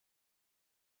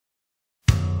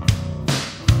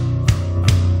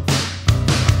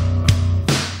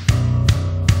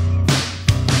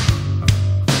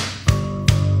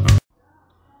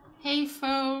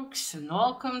folks, and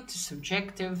welcome to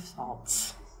Subjective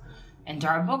Thoughts. And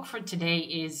our book for today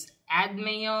is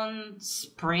Endymion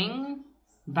Spring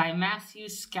by Matthew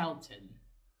Skelton.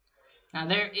 Now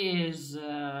there is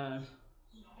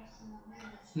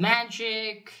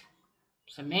magic,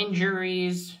 some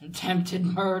injuries, attempted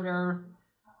murder,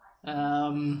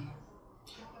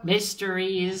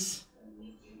 mysteries,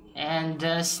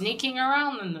 and sneaking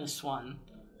around in this one.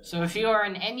 So if you are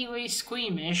in any way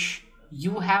squeamish,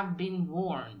 you have been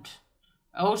warned.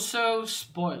 Also,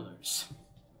 spoilers.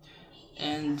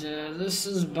 And this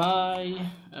is by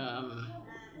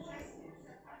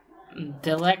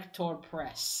Delector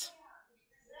Press.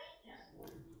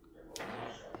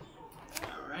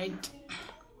 Alright.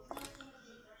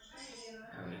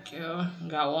 There we go.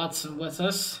 Got Watson with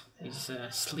us. He's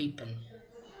sleeping.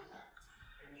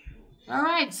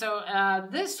 Alright, so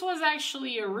this was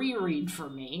actually a reread for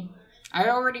me. I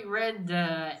already read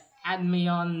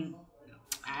Endymion.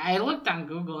 I looked on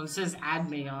Google and it says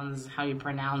Endymion is how you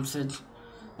pronounce it.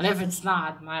 But if it's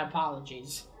not, my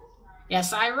apologies.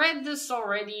 Yes, I read this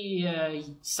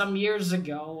already some years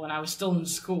ago when I was still in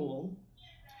school.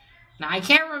 Now, I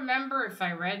can't remember if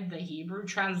I read the Hebrew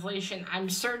translation. I'm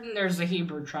certain there's a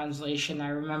Hebrew translation, I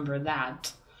remember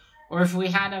that. Or if we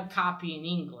had a copy in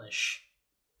English.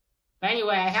 But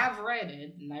anyway, I have read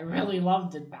it, and I really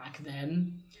loved it back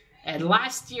then. And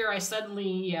last year, I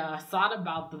suddenly thought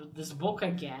about this book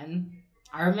again.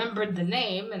 I remembered the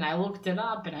name, and I looked it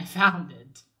up, and I found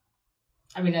it.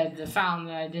 I mean, I found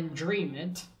that I didn't dream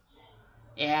it.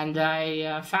 And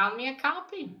I found me a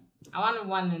copy. I wanted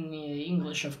one in the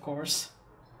English, of course.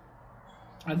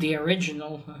 The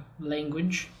original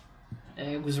language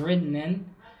it was written in.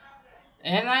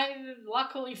 And I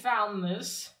luckily found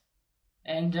this.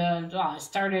 And I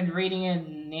started reading it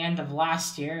in the end of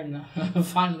last year and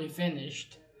finally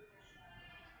finished.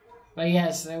 But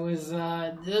yes, it was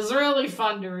really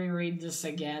fun to reread this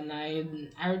again.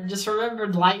 I just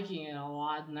remembered liking it a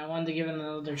lot, and I wanted to give it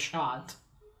another shot.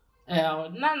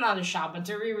 Not another shot, but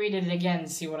to reread it again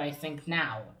and see what I think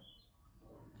now.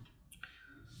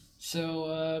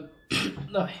 So,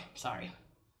 oh, sorry.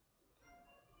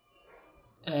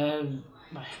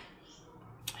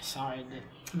 Sorry,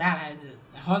 man,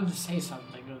 I wanted to say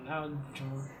something, but that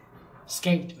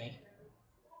escaped me.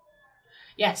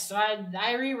 Yes, so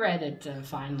I reread it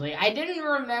finally. I didn't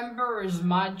remember as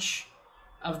much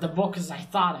of the book as I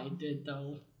thought I did,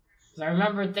 though. Because I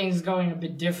remember things going a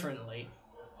bit differently.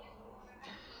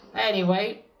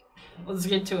 Anyway, let's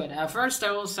get to it. First,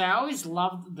 I will say I always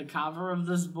loved the cover of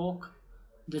this book.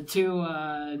 The two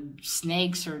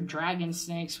snakes, or dragon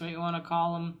snakes, what you want to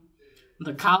call them.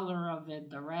 The color of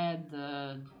it, the red,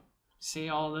 see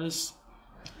all this?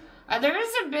 There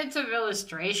is a bit of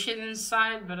illustration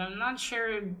inside, but I'm not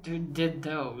sure who did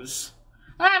those.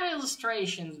 Not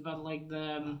illustrations, but like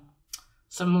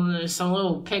some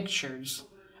little pictures.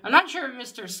 I'm not sure if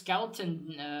Mr.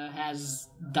 Skelton has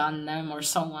done them or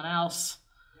someone else.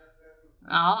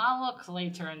 I'll look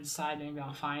later inside, maybe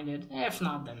I'll find it. If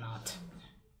not, then not.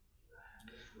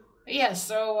 Yeah,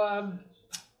 so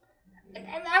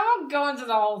and I won't go into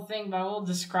the whole thing, but I will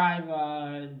describe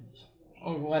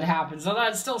what happens. Although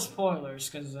it's still spoilers,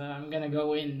 because I'm going to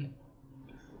go in,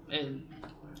 and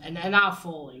not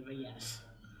fully, but yes.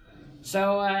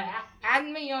 So,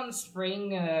 Endymion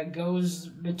Spring goes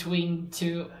between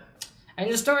two,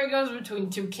 and the story goes between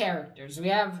two characters. We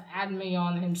have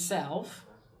Endymion himself,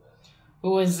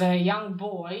 who is a young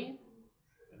boy,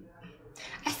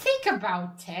 I think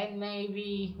about 10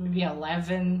 maybe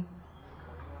 11.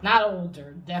 Not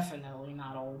older, definitely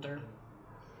not older.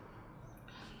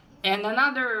 And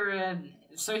another,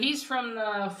 so he's from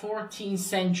the 14th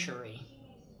century.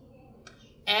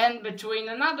 And between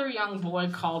another young boy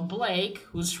called Blake,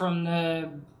 who's from the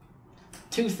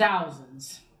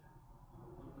 2000s.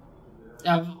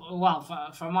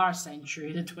 From our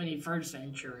century, the 21st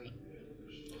century.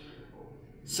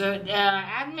 So,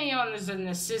 Endymion is an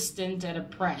assistant at a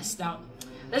press. Now,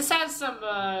 this has some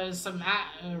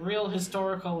real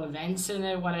historical events in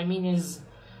it. What I mean is,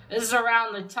 this is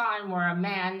around the time where a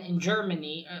man in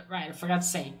Germany, right, I forgot to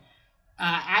say,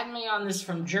 Endymion is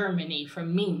from Germany,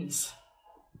 from Mainz.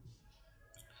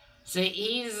 So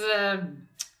he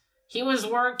was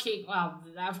working, well,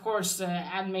 of course,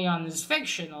 Endymion is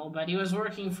fictional, but he was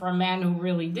working for a man who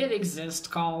really did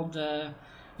exist called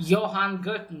Johann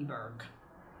Gutenberg.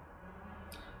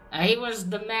 He was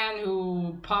the man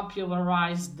who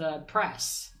popularized the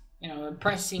press,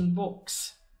 pressing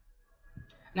books.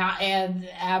 Now,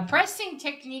 a pressing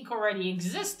technique already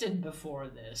existed before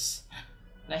this.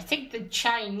 I think the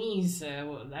Chinese,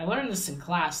 I learned this in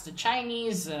class, the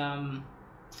Chinese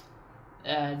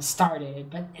started it,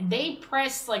 but they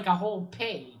pressed like a whole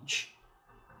page.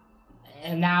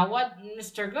 And now what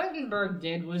Mr. Gutenberg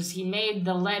did was he made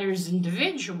the letters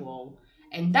individual,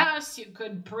 and thus you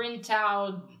could print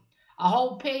out a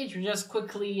whole page or just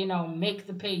quickly, you know, make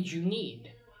the page you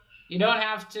need. You don't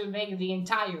have to make the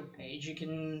entire page. You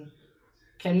can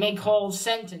make whole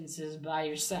sentences by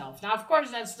yourself. Now, of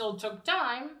course, that still took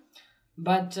time,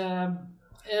 but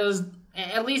it was,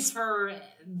 at least for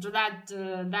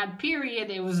that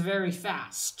period, it was very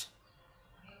fast.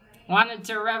 Wanted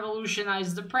to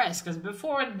revolutionize the press, because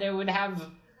before they would have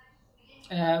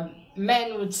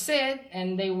men would sit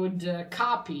and they would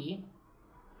copy.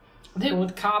 They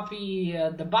would copy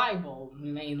the Bible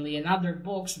mainly and other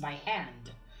books by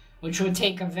hand, which would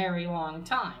take a very long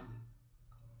time.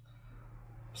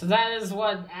 So that is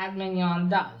what Endymion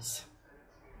does.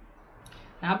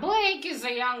 Now Blake is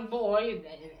a young boy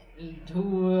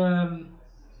who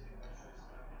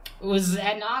was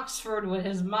in Oxford with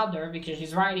his mother because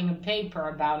she's writing a paper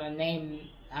about a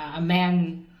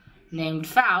man named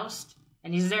Faust,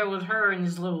 and he's there with her and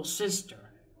his little sister.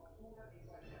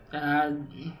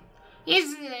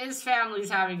 His family's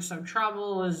having some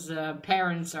trouble. His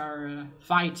parents are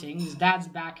fighting. His dad's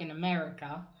back in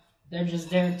America. They're just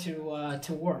there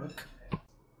to work.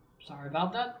 Sorry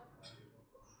about that.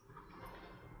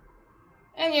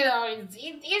 And, you know,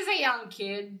 he's a young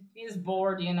kid. He's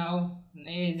bored, you know.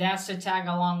 He has to tag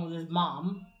along with his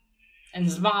mom. And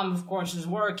his mom, of course, is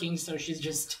working, so she's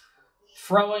just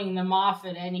throwing them off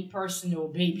at any person who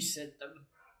will babysit them.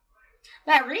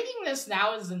 Now, reading this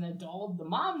now as an adult, the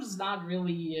mom's not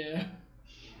really,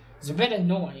 it's a bit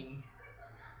annoying.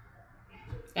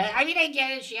 I mean, I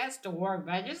get it, she has to work,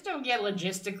 but I just don't get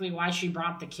logistically why she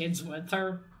brought the kids with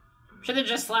her. Should have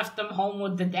just left them home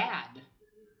with the dad.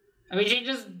 I mean, she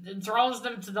just throws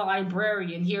them to the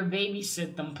librarian, here,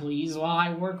 babysit them, please, while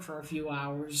I work for a few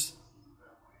hours.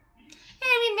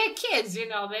 I mean, they're kids, you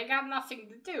know, they got nothing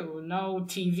to do. No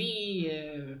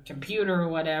TV, computer, or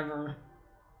whatever.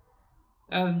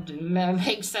 It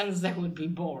makes sense they would be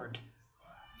bored.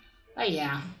 But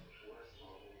yeah.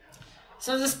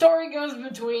 So the story goes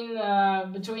between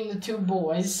the two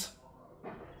boys.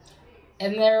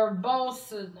 And they're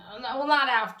both, well, not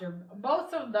after.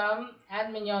 Both of them,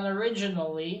 Endymion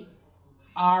originally,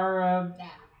 are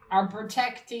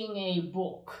protecting a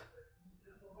book.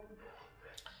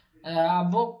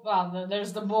 Well,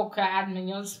 there's the book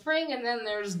Endymion Spring, and then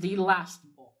there's the last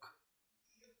book,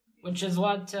 which is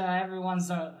what everyone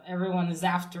is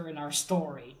after in our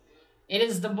story. It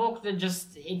is the book that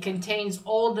it contains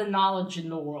all the knowledge in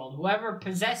the world. Whoever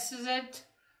possesses it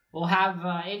will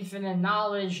have infinite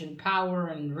knowledge and power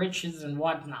and riches and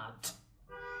whatnot.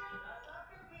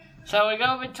 So we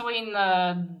go between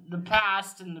the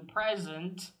past and the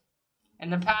present. In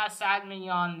the past,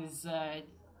 Endymion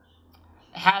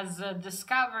has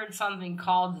discovered something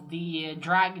called the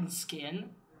dragon skin,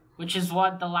 which is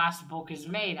what the last book is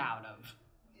made out of.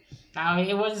 Now,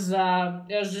 it was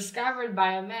discovered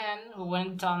by a man who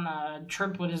went on a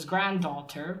trip with his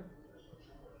granddaughter,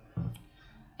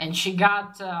 and she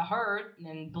got hurt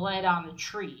and bled on a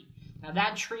tree. Now,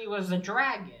 that tree was a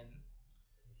dragon.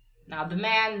 Now, the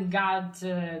man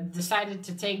decided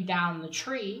to take down the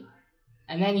tree,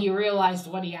 and then he realized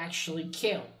what he actually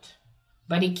killed.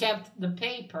 But he kept the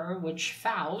paper, which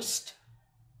Faust,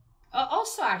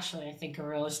 also actually I think a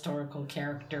real historical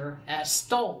character,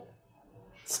 stole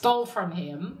from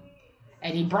him,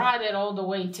 and he brought it all the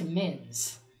way to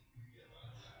Minsk,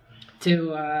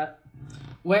 to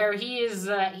where he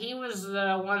was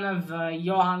one of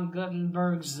Johann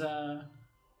Gutenberg's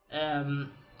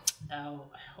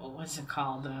what's it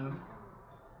called,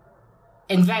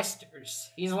 investors.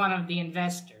 He's one of the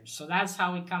investors, so that's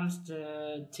how he comes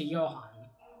to Johann.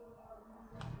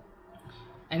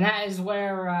 And that is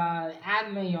where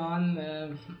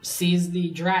Endymion sees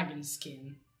the dragon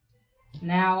skin.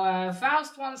 Now,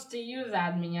 Faust wants to use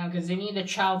Endymion because they need a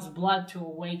child's blood to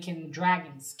awaken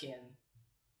dragon skin.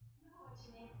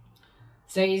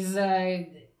 So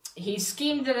he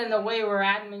schemed it in a way where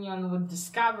Endymion would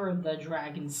discover the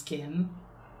dragon skin.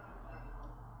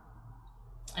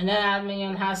 And then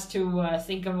Endymion has to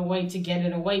think of a way to get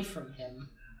it away from him.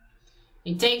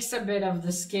 He takes a bit of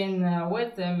the skin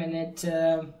with him, and it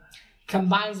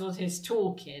combines with his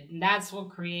toolkit. And that's what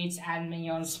creates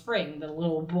Endymion Spring, the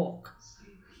little book.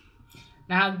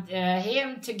 Now,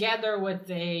 him together with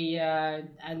a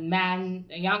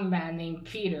young man named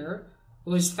Peter,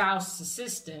 who is Faust's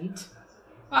assistant.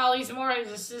 Well, he's more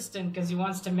his assistant because he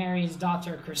wants to marry his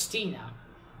daughter, Christina.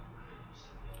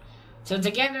 So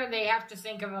together they have to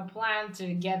think of a plan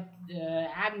to get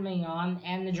Endymion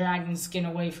and the dragon skin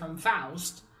away from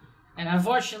Faust. And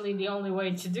unfortunately, the only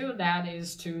way to do that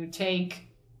is to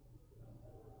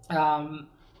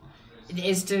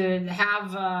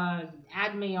have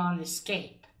Endymion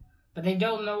escape. But they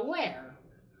don't know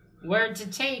where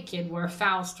to take it, where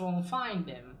Faust won't find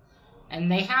him. And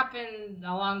they happen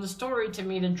along the story to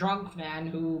meet a drunk man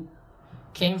who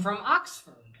came from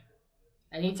Oxford.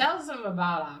 And he tells them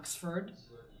about Oxford.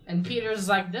 And Peter's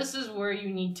like, this is where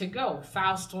you need to go.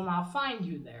 Faust will not find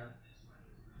you there.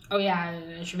 Oh yeah,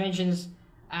 I should mention this.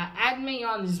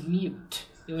 Endymion is mute.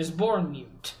 He was born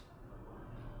mute.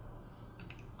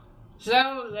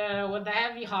 So, with a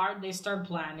heavy heart, they start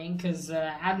planning, because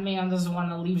Endymion doesn't want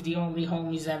to leave the only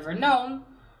home he's ever known,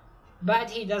 but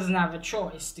he doesn't have a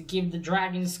choice. To keep the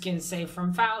dragon skin safe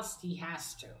from Faust, he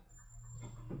has to.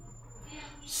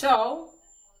 So,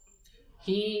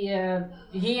 he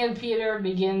and Peter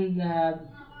begin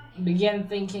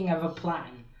thinking of a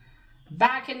plan.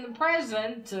 Back in the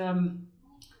present,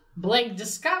 Blake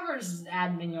discovers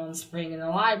Endymion Spring in the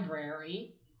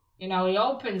library. You know, he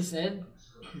opens it.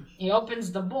 He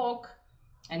opens the book,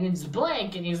 and it's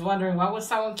blank, and he's wondering, why would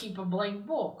someone keep a blank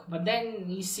book? But then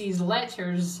he sees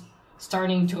letters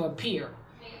starting to appear.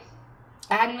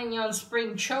 Endymion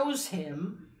Spring chose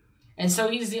him, and so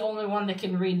he's the only one that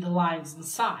can read the lines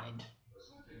inside.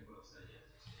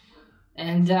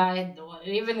 And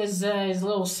even his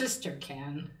little sister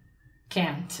can't.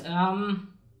 I'm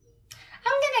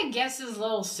gonna guess his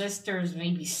little sister is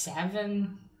maybe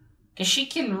 7, because she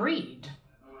can read.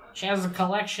 She has a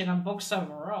collection of books of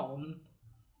her own.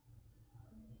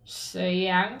 So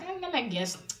yeah, I'm gonna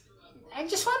guess. I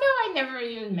just wonder why I never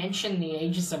even mentioned the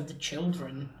ages of the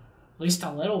children. At least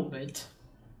a little bit.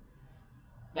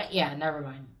 But yeah, never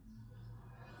mind.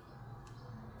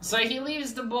 So he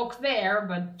leaves the book there,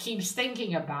 but keeps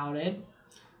thinking about it.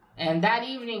 And that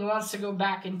evening wants to go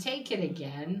back and take it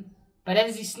again. But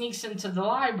as he sneaks into the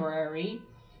library,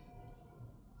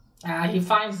 he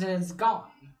finds that it's gone.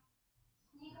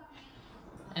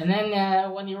 And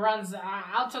then when he runs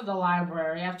out of the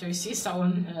library, after he sees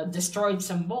someone destroyed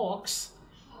some books,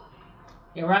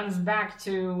 he runs back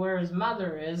to where his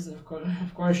mother is. Of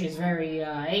course she's very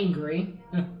angry.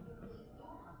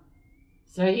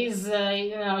 So he's,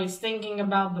 he's thinking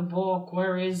about the book.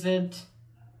 Where is it?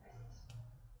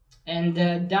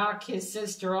 And Doc, his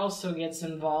sister, also gets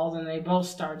involved, and they both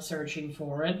start searching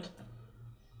for it.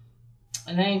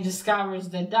 And then he discovers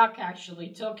that Duck actually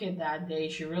took it that day.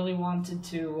 She really wanted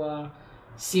to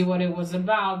see what it was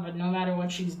about, but no matter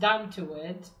what she's done to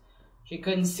it, she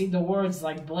couldn't see the words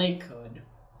like Blake could.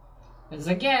 Because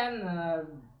again,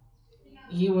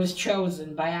 he was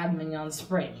chosen by Endymion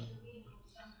Spring.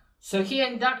 So he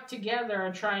and Duck together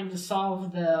are trying to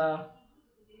solve the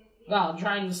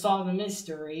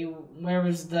mystery.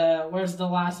 Where's the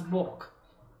last book?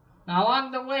 Now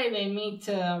along the way they meet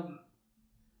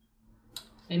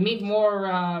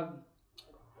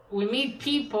we meet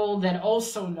people that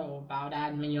also know about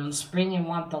Endymion Spring and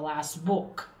want the last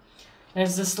book.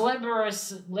 There's this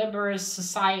liberous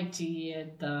society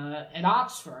at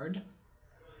Oxford,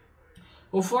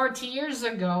 who 40 years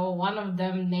ago, one of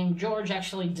them named George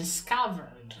actually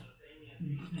discovered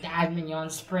Endymion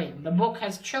Spring. The book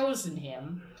has chosen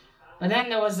him, but then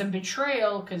there was a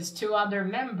betrayal because 2 other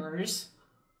members,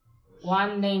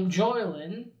 one named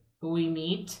Joylin, who we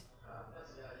meet,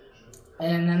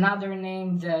 and another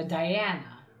named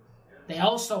Diana. They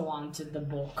also wanted the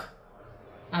book.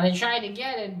 Now they tried to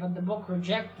get it, but the book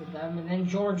rejected them, and then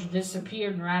George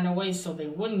disappeared and ran away so they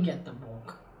wouldn't get the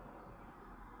book.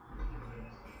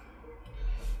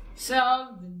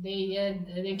 So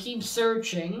they keep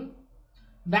searching.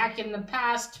 Back in the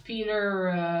past, Peter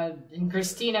and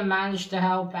Christina managed to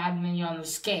help Endymion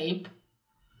escape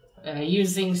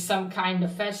using some kind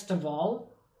of festival.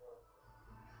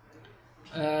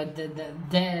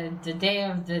 The Day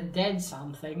of the Dead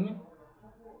something,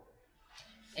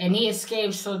 and he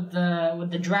escapes with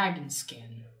the dragon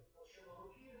skin.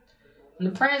 In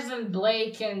the present,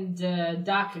 Blake and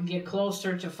Doc get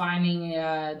closer to finding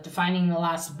the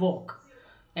last book.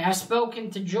 They have spoken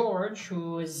to George,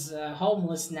 who is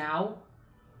homeless now.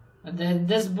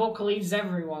 This book leaves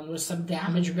everyone with some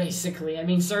damage, basically. I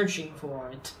mean, searching for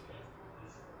it,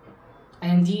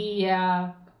 and he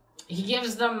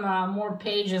gives them more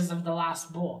pages of the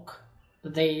last book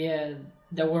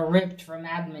that were ripped from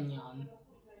Endymion.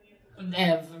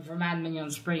 From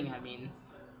Endymion Spring, I mean.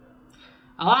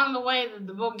 Along the way,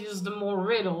 the book gives them more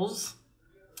riddles,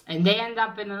 and they end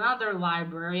up in another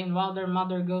library, and while their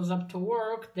mother goes up to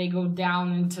work, they go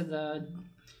down into the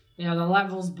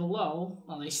levels below.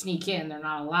 Well, they sneak in, they're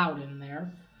not allowed in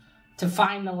there, to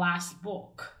find the last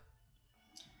book.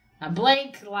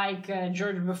 Blake, like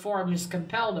George before him, is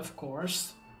compelled, of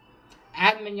course.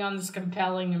 Endymion is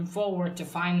compelling him forward to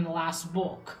find the last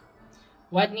book.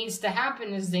 What needs to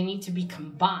happen is they need to be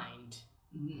combined.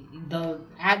 The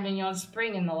Endymion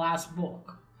Spring and the last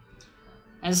book.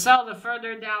 And so the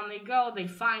further down they go, they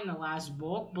find the last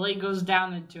book. Blake goes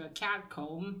down into a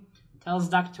catacomb, tells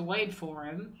Duck to wait for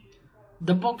him.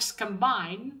 The books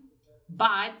combine,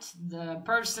 but the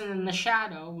person in the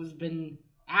shadow who's been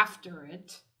after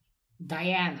it,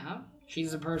 Diana,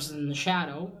 she's the person in the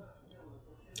shadow,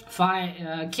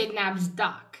 kidnaps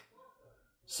Duck.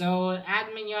 So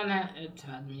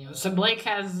so Blake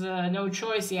has no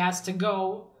choice. He has to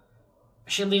go.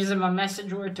 She leaves him a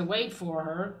message where to wait for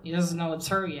her. He doesn't know it's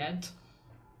her yet.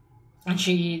 And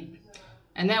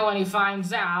then when he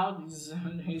finds out,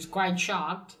 he's quite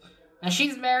shocked. Now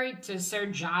she's married to Sir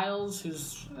Giles,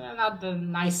 who's not the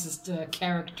nicest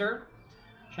character,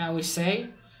 shall we say.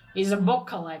 He's a book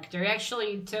collector. He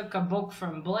actually took a book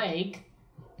from Blake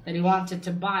that he wanted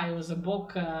to buy. It was a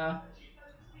book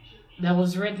that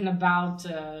was written about,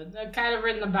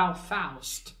 written about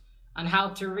Faust, on how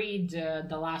to read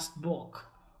the last book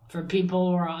for people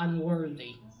who are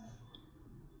unworthy.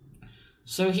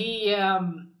 So he,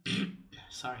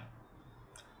 sorry.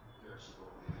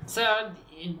 So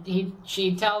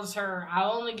she tells her,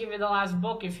 "I'll only give you the last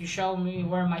book if you show me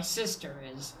where my sister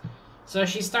is." So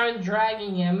she started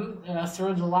dragging him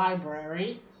through the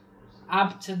library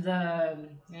up to the,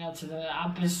 to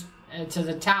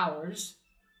the towers.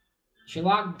 She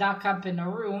locked Duck up in a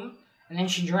room, and then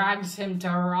she drags him to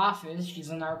her office. She's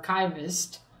an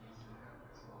archivist.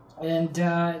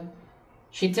 And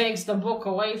she takes the book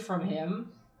away from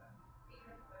him.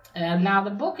 Now,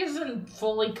 the book isn't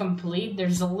fully complete.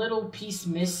 There's a little piece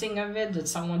missing of it that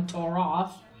someone tore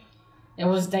off. It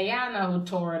was Diana who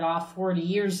tore it off 40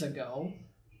 years ago.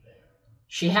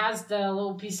 She has the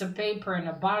little piece of paper and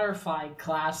a butterfly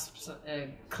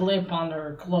clip on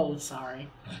her clothes, sorry.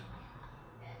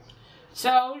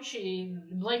 So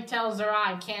Blake tells her,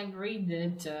 "I can't read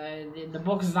it, the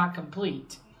book is not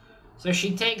complete." So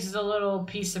she takes the little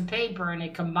piece of paper and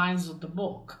it combines with the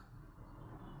book.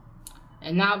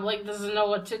 And now Blake doesn't know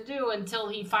what to do until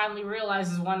he finally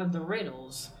realizes one of the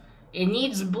riddles. It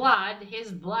needs blood,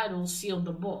 his blood will seal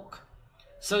the book.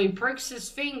 So he pricks his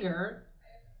finger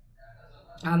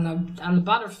on the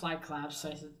butterfly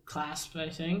clasp, I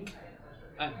think.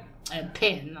 A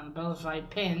pin, on the butterfly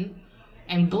pin.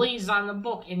 And bleeds on the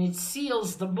book, and it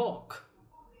seals the book.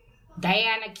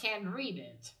 Diana can't read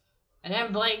it. And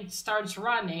then Blake starts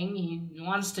running. He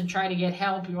wants to try to get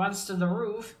help. He runs to the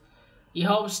roof. He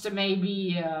hopes to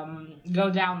maybe go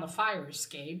down the fire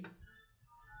escape.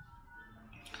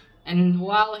 And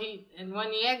when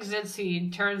he exits, he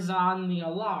turns on the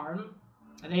alarm.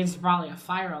 I think it's probably a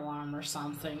fire alarm or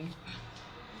something.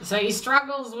 So he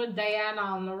struggles with Diana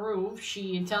on the roof.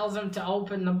 She tells him to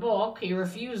open the book. He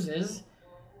refuses.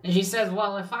 And she says,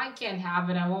 "Well, if I can't have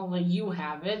it, I won't let you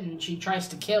have it." And she tries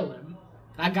to kill him.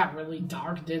 That got really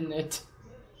dark, didn't it?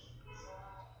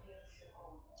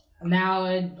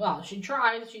 Now, she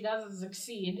tries. She doesn't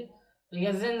succeed.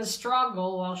 Because in the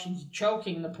struggle, while she's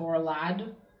choking the poor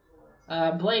lad,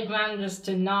 Blake manages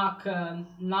to knock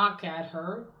at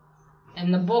her.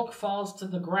 And the book falls to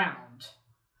the ground.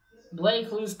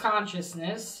 Blake loses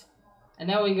consciousness. And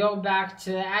then we go back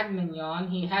to Endymion.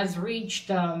 He has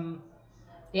reached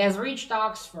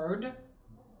Oxford,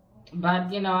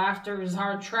 but, after his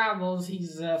hard travels,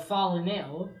 he's fallen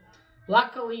ill.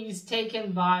 Luckily, he's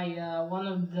taken by one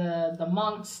of the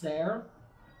monks there.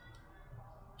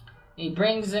 He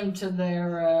brings him to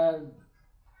their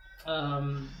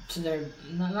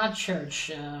not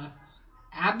church,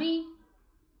 abbey?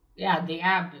 Yeah, the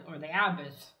abbot.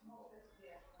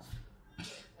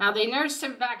 Now, they nurse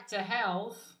him back to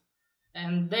health.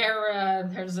 And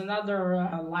there's another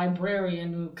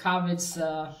librarian who covets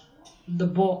the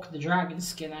book, the dragon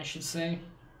skin, I should say.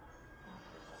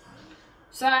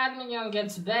 So Endymion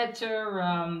gets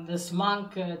better. This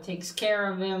monk takes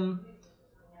care of him.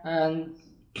 And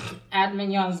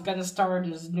Endyminion's gonna start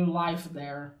his new life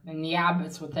there, in the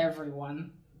abbots with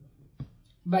everyone.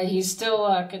 But he's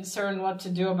still concerned what to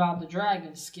do about the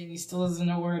dragon skin. He still doesn't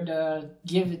know where to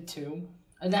give it to.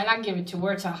 Not give it to,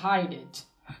 where to hide it.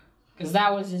 Because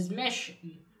that was his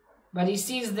mission. But he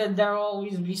sees that there'll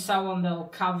always be someone that'll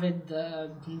covet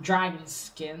the dragon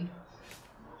skin.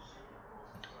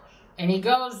 And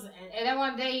then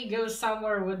one day he goes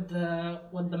somewhere with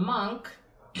the monk.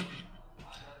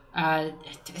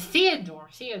 Theodore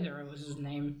was his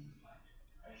name.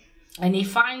 And he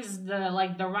finds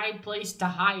the right place to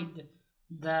hide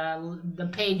the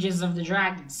pages of the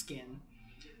dragon skin.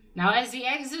 Now, as he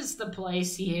exits the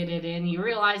place he hid it in, he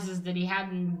realizes that he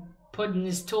hadn't put in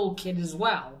his toolkit as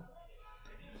well.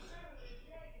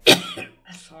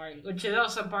 Sorry, which is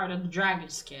also part of the dragon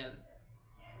skin.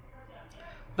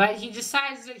 But he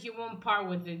decides that he won't part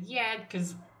with it yet,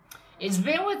 because it's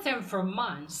been with him for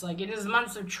months. Like, in his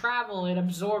months of travel, it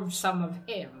absorbed some of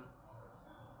him.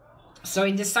 So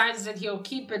he decides that he'll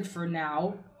keep it for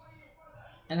now.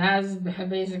 And that's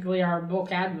basically our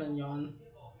book, Endymion.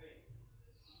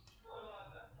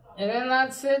 And then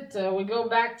that's it. We go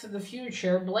back to the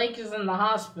future. Blake is in the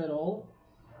hospital.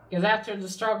 Because after the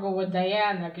struggle with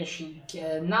Diana, because she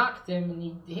knocked him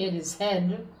and he hit his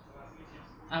head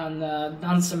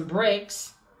on some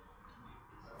bricks.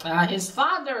 His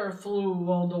father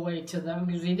flew all the way to them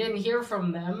because he didn't hear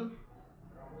from them.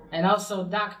 And also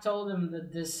Doc told him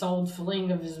that this old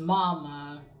fling of his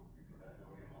mom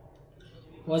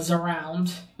was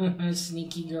around.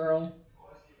 Sneaky girl.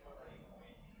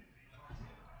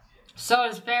 So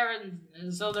his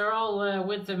parents, so they're all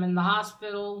with him in the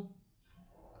hospital.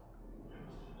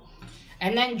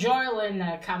 And then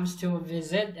Joylin comes to a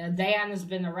visit. Diana's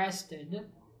been arrested.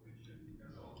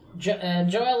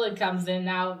 Joylin comes in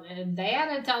now.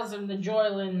 Diana tells him that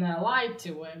Joylin lied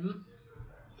to him.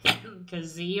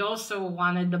 Because he also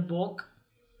wanted the book.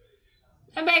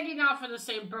 And maybe not for the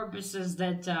same purposes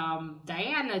that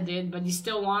Diana did, but he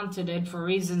still wanted it for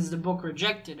reasons the book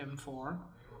rejected him for.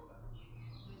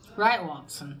 Right,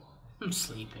 Watson? I'm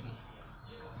sleeping.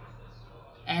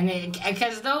 And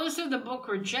because those who the book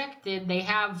rejected, they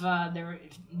have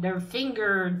their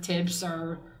fingertips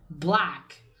are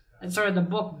black. That's where the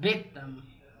book bit them,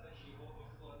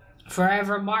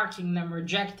 forever marking them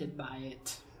rejected by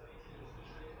it.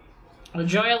 Well,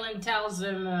 Joylin tells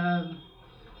him,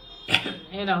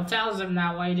 tells him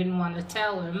that why he didn't want to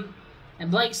tell him, and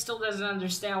Blake still doesn't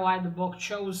understand why the book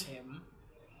chose him.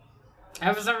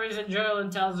 And for some reason,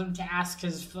 Joylin tells him to ask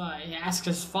his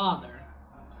father.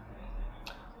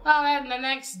 Well, then the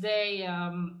next day,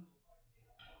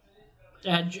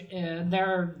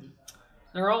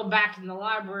 they're all back in the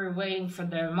library waiting for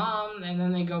their mom, and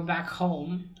then they go back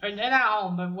home. Or they're not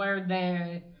home, but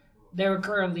where they're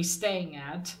currently staying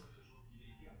at.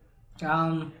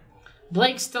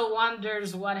 Blake still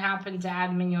wonders what happened to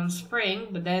Endymion Spring,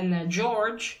 but then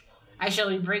George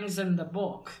actually brings him the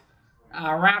book,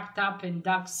 wrapped up in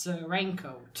Duck's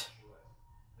raincoat.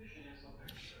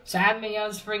 So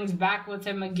Endymion Spring's back with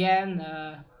him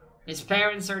again. His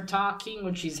parents are talking,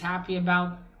 which he's happy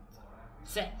about.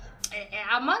 So,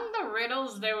 among the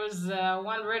riddles, there was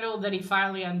one riddle that he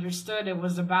finally understood. It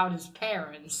was about his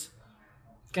parents.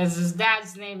 Because his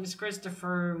dad's name is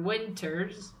Christopher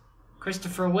Winters.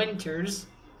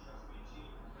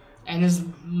 And his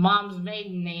mom's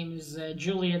maiden name is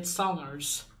Juliet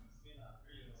Summers.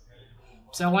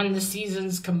 So when the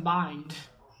seasons combined,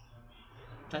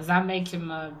 does that make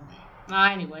him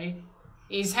anyway,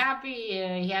 he's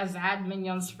happy he has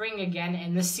Endymion Spring again,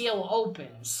 and the seal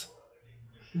opens.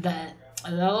 The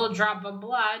little drop of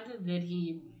blood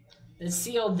the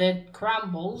seal that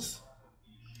crumbles,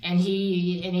 and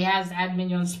he has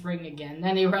Endymion Spring again.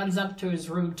 Then he runs up to his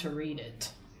room to read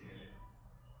it.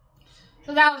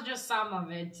 So that was just some of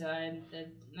it.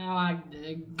 Now I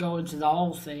go into the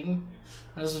whole thing.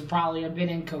 This is probably a bit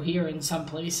incoherent in some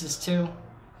places too.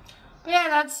 But yeah,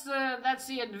 that's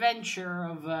the adventure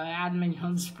of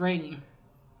Endymion Spring.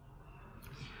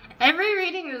 And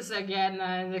rereading this again,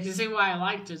 you can see why I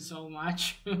liked it so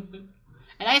much. And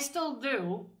I still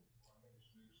do.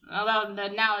 Although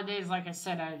nowadays, like I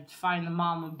said, I find the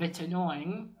mom a bit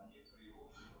annoying.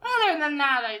 Other than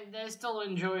that, I still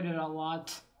enjoyed it a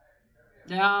lot.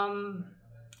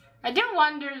 I do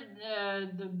wonder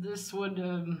this would...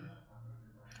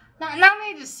 Not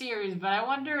made a series, but I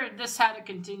wonder if this had a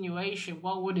continuation,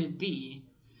 what would it be?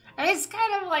 And it's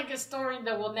kind of like a story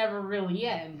that will never really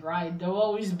end, right? There'll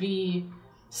always be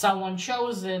someone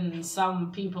chosen and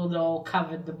some people that'll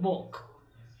covet the book.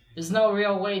 There's no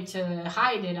real way to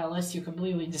hide it unless you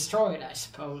completely destroy it, I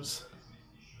suppose.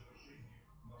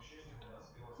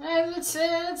 And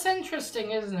it's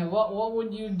interesting, isn't it? What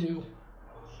would you do?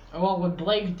 Or what would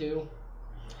Blake do?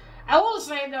 I will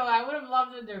say, though, I would have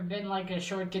loved if there had been, like, a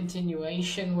short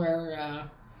continuation where,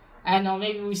 I don't know,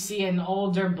 maybe we see an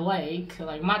older Blake,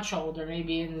 like, much older,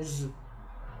 maybe in his,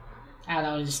 I don't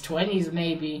know, his 20s,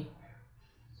 maybe.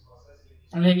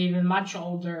 Or maybe even much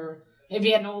older,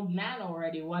 maybe an old man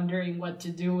already, wondering what to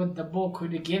do with the book, who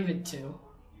to give it to.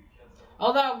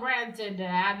 Although, granted,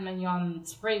 Endymion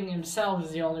Spring himself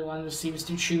is the only one who seems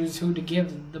to choose who to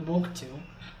give the book to.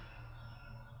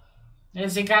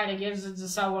 As he kind of gives it to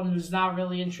someone who's not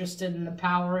really interested in the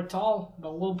power at all,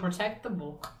 but will protect the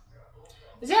book.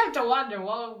 you have to wonder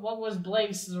what was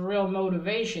Blake's real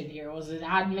motivation here. Was it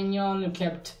Endymion who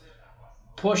kept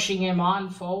pushing him on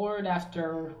forward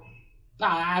after?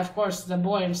 Of course, the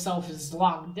boy himself is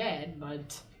long dead,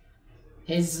 but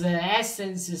his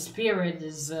essence, his spirit,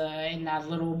 is in that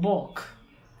little book,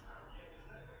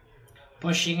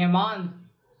 pushing him on.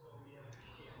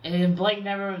 And Blake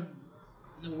never.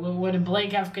 Would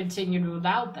Blake have continued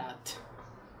without that?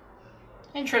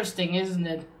 Interesting, isn't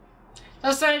it?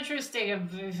 That's so interesting.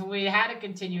 If we had a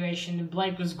continuation and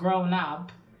Blake was grown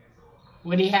up,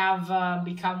 would he have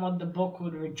become what the book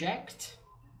would reject?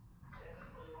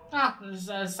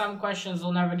 There's some questions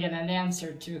we'll never get an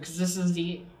answer to, because this is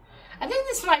the... I think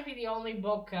this might be the only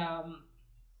book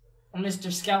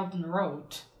Mr. Skelton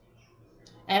wrote.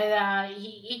 And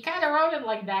he kind of wrote it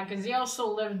like that, because he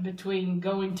also lived between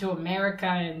going to America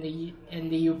and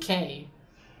the UK.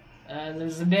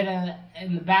 There's a bit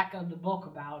in the back of the book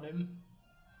about him.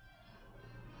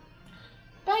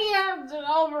 But yeah,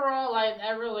 overall,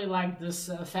 I really like this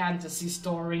fantasy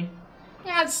story.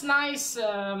 Yeah, it's nice.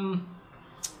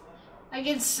 Like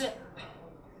it's a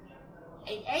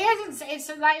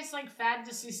nice like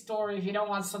fantasy story if you don't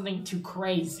want something too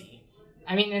crazy.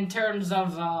 I mean, in terms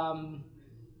of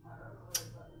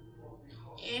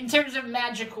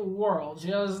magical worlds,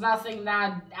 there's nothing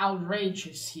that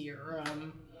outrageous here.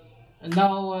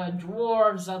 No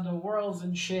dwarves, other worlds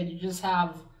and shit. You just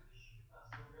have,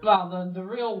 well, the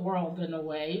real world in a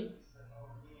way.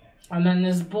 And then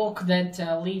this book that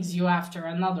leads you after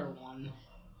another one.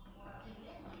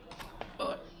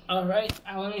 Alright,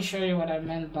 let me show you what I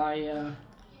meant by,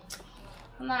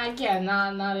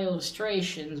 not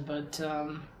illustrations, but,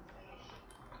 let's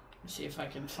see if I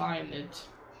can find it.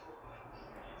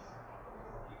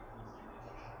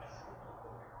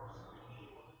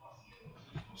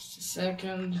 Just a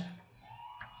second.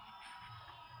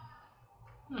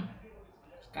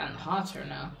 It's gotten hotter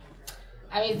now.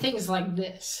 I mean, things like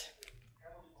this.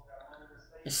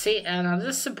 You see, and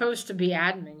this is supposed to be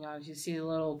Endymion, as you see the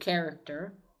little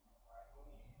character.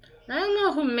 I don't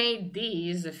know who made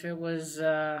these, if it was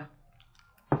Mr.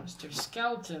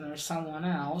 Skelton or someone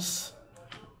else.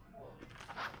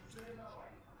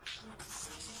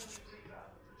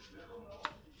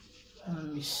 Let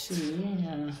me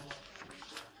see.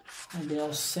 Maybe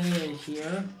I'll say it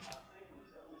here.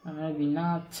 Or maybe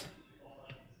not.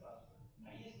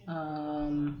 I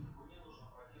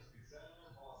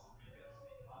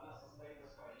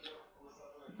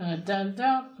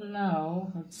don't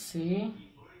know. Let's see.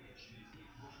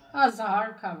 Oh, it's a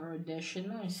hardcover edition.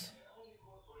 Nice.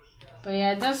 But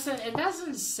yeah, it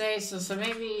doesn't say so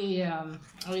maybe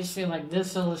let me see, like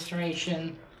this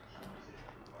illustration.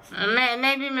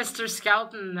 Maybe Mr.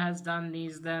 Skelton has done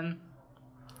these then.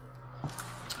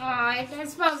 I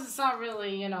suppose it's not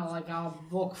really, like a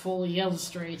book fully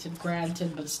illustrated,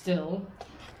 granted, but still.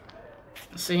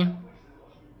 See?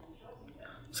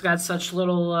 It's got such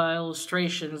little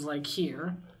illustrations like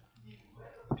here.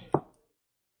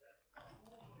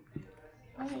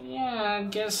 Yeah, I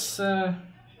guess, no.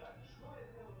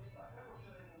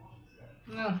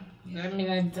 I mean,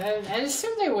 I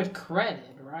assume they would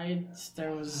credit, right?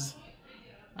 There was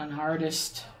an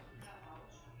artist.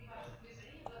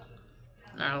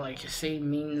 Like you see,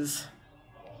 means.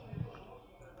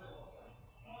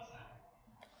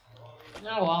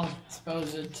 Oh well, I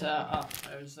suppose it.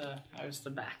 There's the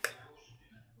back.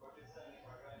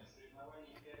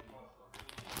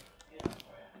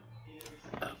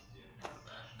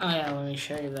 Oh yeah, let me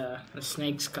show you the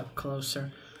snakes up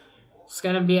closer. It's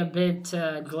gonna be a bit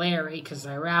glary because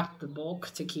I wrapped the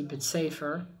book to keep it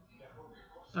safer.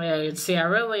 Oh yeah, you can see I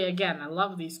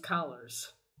love these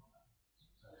colors.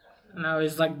 And I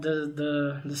always like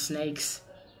the snakes.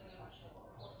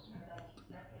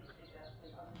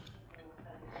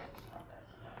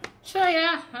 So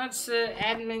yeah, that's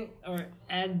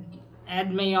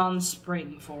Endymion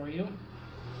Spring for you.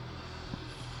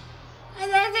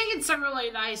 And I think it's a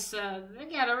really nice, a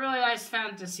really nice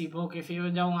fantasy book if you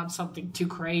don't want something too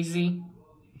crazy.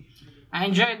 I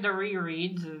enjoyed the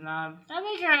reread, and I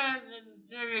think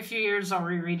maybe a few years I'll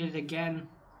reread it again.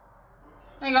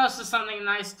 I think also something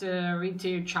nice to read to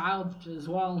your child as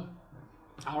well.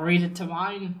 I'll read it to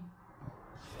mine.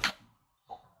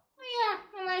 Yeah,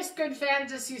 a nice good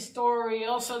fantasy story.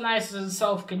 Also nice and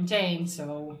self-contained,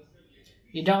 so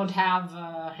you don't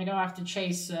have to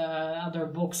chase other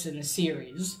books in the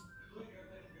series,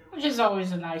 which is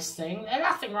always a nice thing. And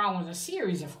nothing wrong with a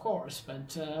series, of course,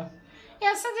 but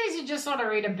yeah, sometimes you just want to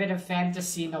read a bit of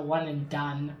fantasy in a one and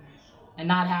done, and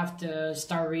not have to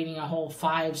start reading a whole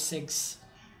 5-6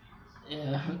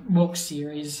 book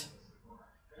series.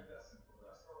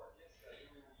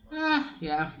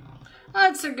 Yeah.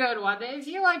 That's a good one. If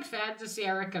you like fantasy,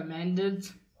 I recommend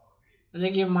it. I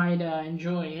think you might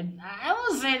enjoy it. I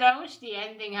will say that I wish the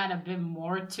ending had a bit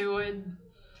more to it.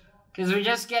 Because we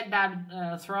just get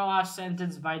that throw-off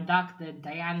sentence by Duck that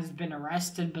Diana's been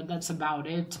arrested, but that's about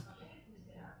it.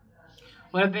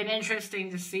 Would have been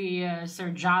interesting to see Sir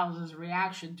Giles'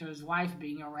 reaction to his wife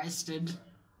being arrested.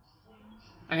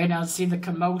 See the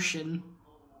commotion.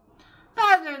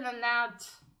 Other than that,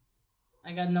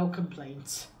 I got no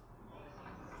complaints.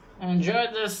 I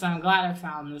enjoyed this, and I'm glad I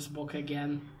found this book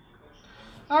again.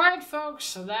 Alright, folks,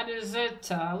 so that is it.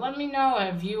 Let me know,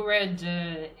 have you read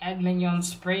Endymion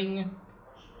Spring?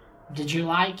 Did you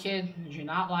like it? Did you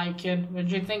not like it? What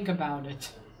did you think about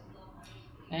it?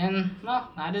 And,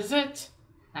 well, that is it.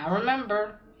 Now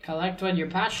remember, collect what you're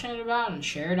passionate about and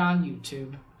share it on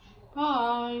YouTube.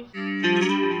 Bye!